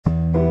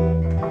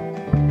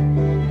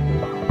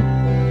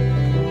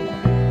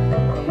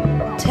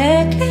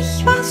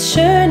Neulich war's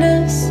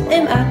Schönes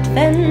im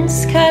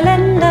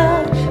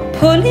Advents-Kalender.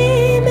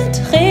 Pulli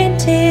mit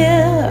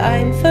Rentier,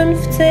 ein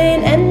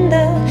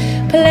Fünfzehnender,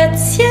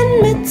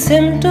 Plätzchen mit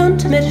Zimt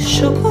und mit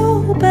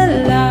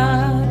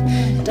Schokobelag.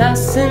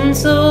 Das sind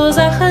so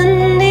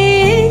Sachen,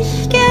 die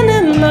ich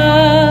gerne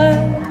mag.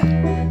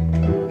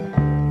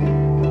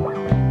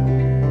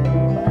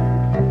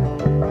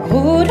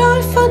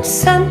 Rudolf und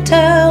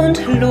Santa und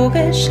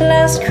logisch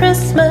Last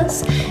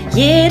Christmas.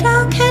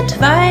 Jeder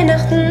kennt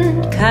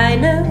Weihnachten,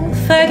 keiner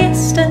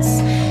vergisst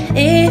es.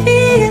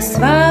 Ewiges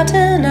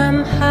Warten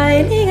am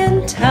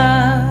Heiligen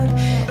Tag.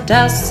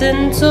 Das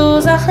sind so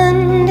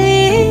Sachen,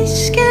 die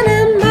ich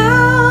gerne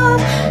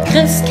mag.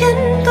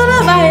 Christkind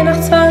oder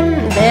Weihnachtsmann,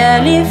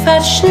 wer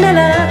liefert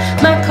schneller?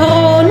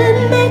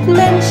 Makronen mit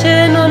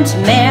Männchen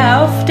und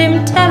mehr auf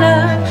dem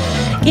Teller.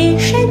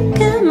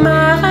 Geschenke,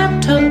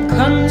 Marathon,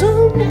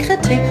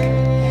 Konsumkritik.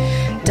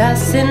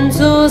 Das sind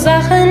so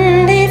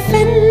Sachen, die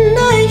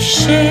finde ich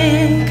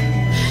schick.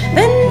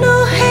 Wenn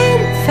du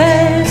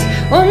hinfällst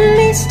und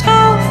mies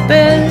drauf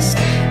bist,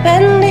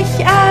 wenn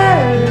dich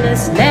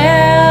alles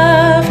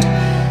nervt,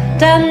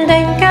 dann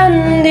denk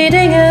an die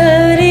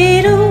Dinge,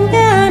 die du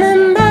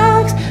gerne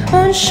magst,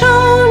 und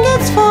schon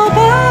geht's vorbei.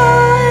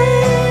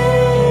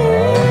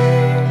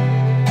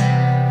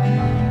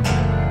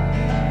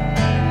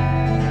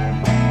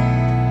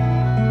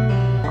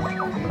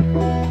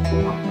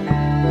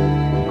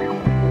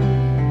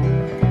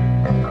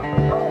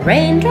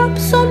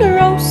 Raindrops on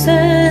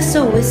roses,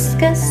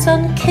 whiskers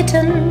on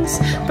kittens,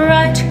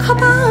 bright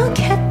copper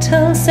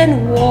kettles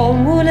and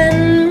warm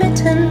woolen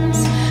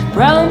mittens,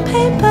 brown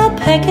paper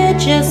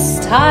packages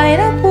tied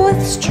up with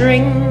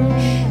string.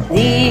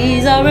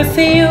 These are a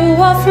few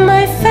of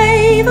my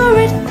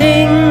favorite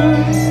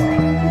things.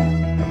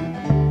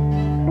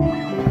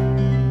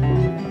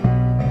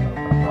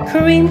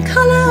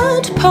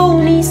 Cream-colored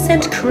ponies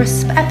and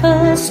crisp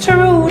apples to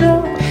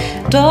Rudolf,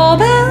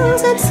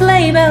 doorbells and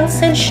sleigh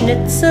bells and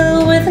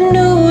schnitzel with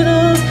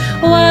noodles,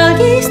 wild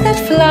geese that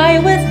fly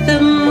with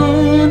the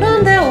moon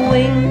on their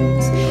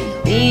wings.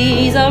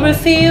 These are a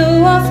few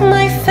of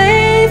my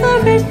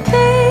favorite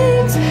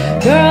things.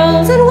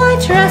 Girls in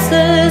white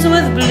dresses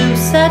with blue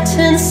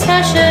satin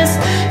sashes,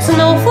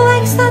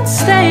 snowflakes that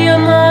stay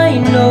on my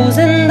nose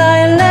and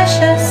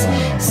eyelashes,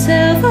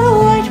 silver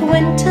white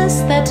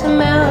winters that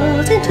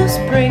melt into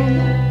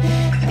spring.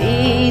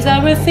 These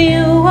are a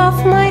few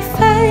of my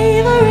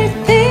favorite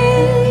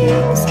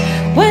things.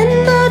 When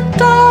the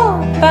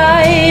dog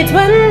bites,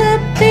 when the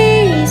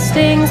bee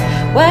stings,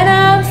 when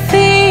I'm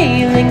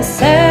feeling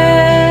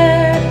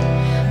sad,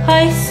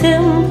 I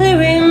simply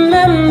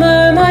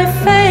remember my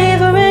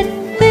favorite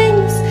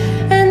things,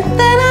 and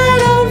then I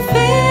don't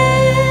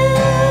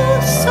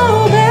feel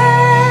so bad.